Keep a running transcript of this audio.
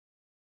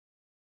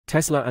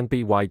Tesla and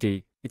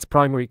BYD, its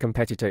primary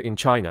competitor in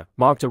China,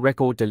 marked a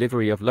record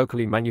delivery of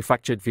locally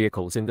manufactured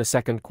vehicles in the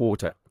second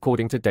quarter,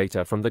 according to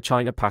data from the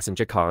China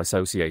Passenger Car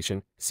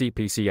Association,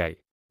 CPCA.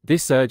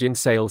 This surge in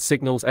sales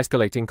signals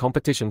escalating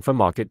competition for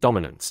market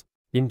dominance.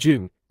 In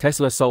June,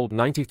 Tesla sold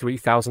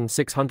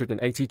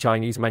 93,680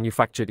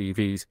 Chinese-manufactured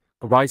EVs,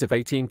 a rise of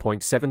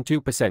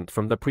 18.72%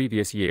 from the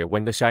previous year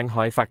when the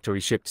Shanghai factory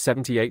shipped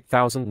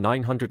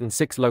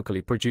 78,906 locally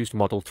produced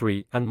Model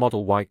 3 and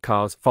Model Y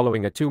cars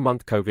following a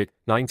 2-month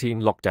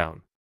COVID-19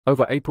 lockdown.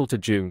 Over April to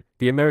June,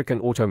 the American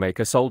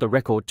automaker sold a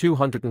record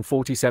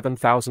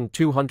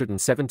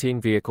 247,217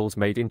 vehicles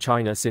made in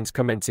China since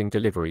commencing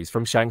deliveries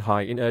from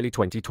Shanghai in early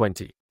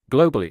 2020.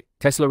 Globally,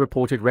 Tesla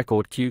reported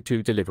record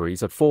Q2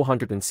 deliveries of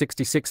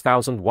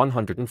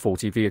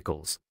 466,140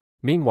 vehicles.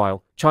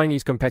 Meanwhile,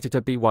 Chinese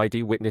competitor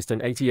BYD witnessed an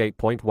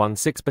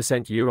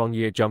 88.16%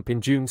 year-on-year jump in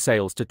June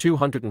sales to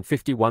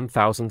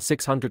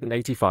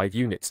 251,685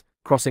 units,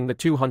 crossing the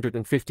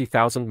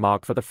 250,000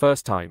 mark for the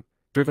first time,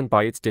 driven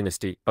by its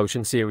Dynasty,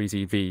 Ocean Series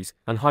EVs,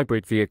 and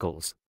hybrid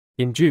vehicles.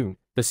 In June,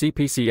 the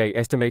CPCA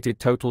estimated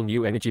total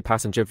new energy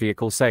passenger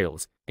vehicle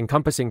sales,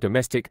 encompassing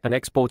domestic and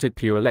exported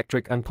pure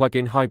electric and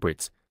plug-in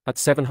hybrids, at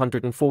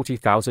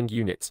 740,000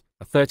 units,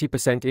 a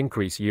 30%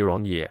 increase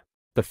year-on-year.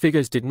 The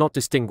figures did not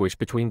distinguish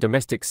between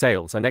domestic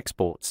sales and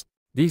exports.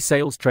 These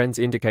sales trends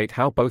indicate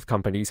how both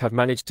companies have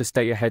managed to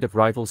stay ahead of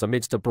rivals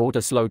amidst a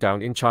broader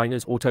slowdown in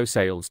China's auto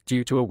sales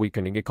due to a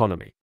weakening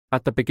economy.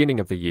 At the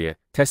beginning of the year,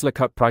 Tesla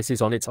cut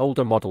prices on its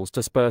older models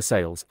to spur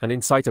sales and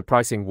incite a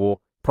pricing war,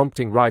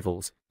 prompting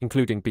rivals,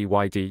 including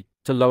BYD,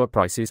 to lower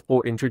prices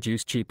or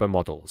introduce cheaper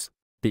models.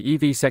 The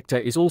EV sector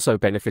is also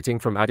benefiting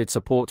from added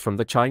support from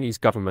the Chinese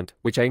government,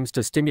 which aims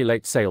to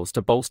stimulate sales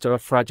to bolster a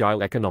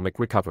fragile economic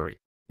recovery.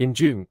 In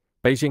June,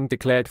 Beijing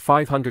declared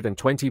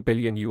 520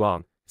 billion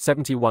yuan,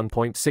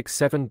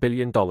 $71.67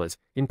 billion,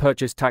 in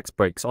purchase tax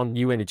breaks on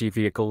new energy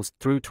vehicles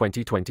through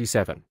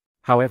 2027.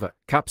 However,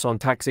 caps on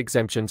tax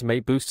exemptions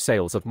may boost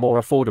sales of more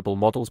affordable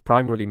models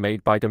primarily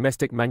made by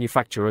domestic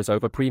manufacturers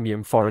over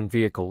premium foreign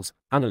vehicles,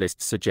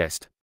 analysts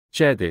suggest.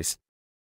 Share this.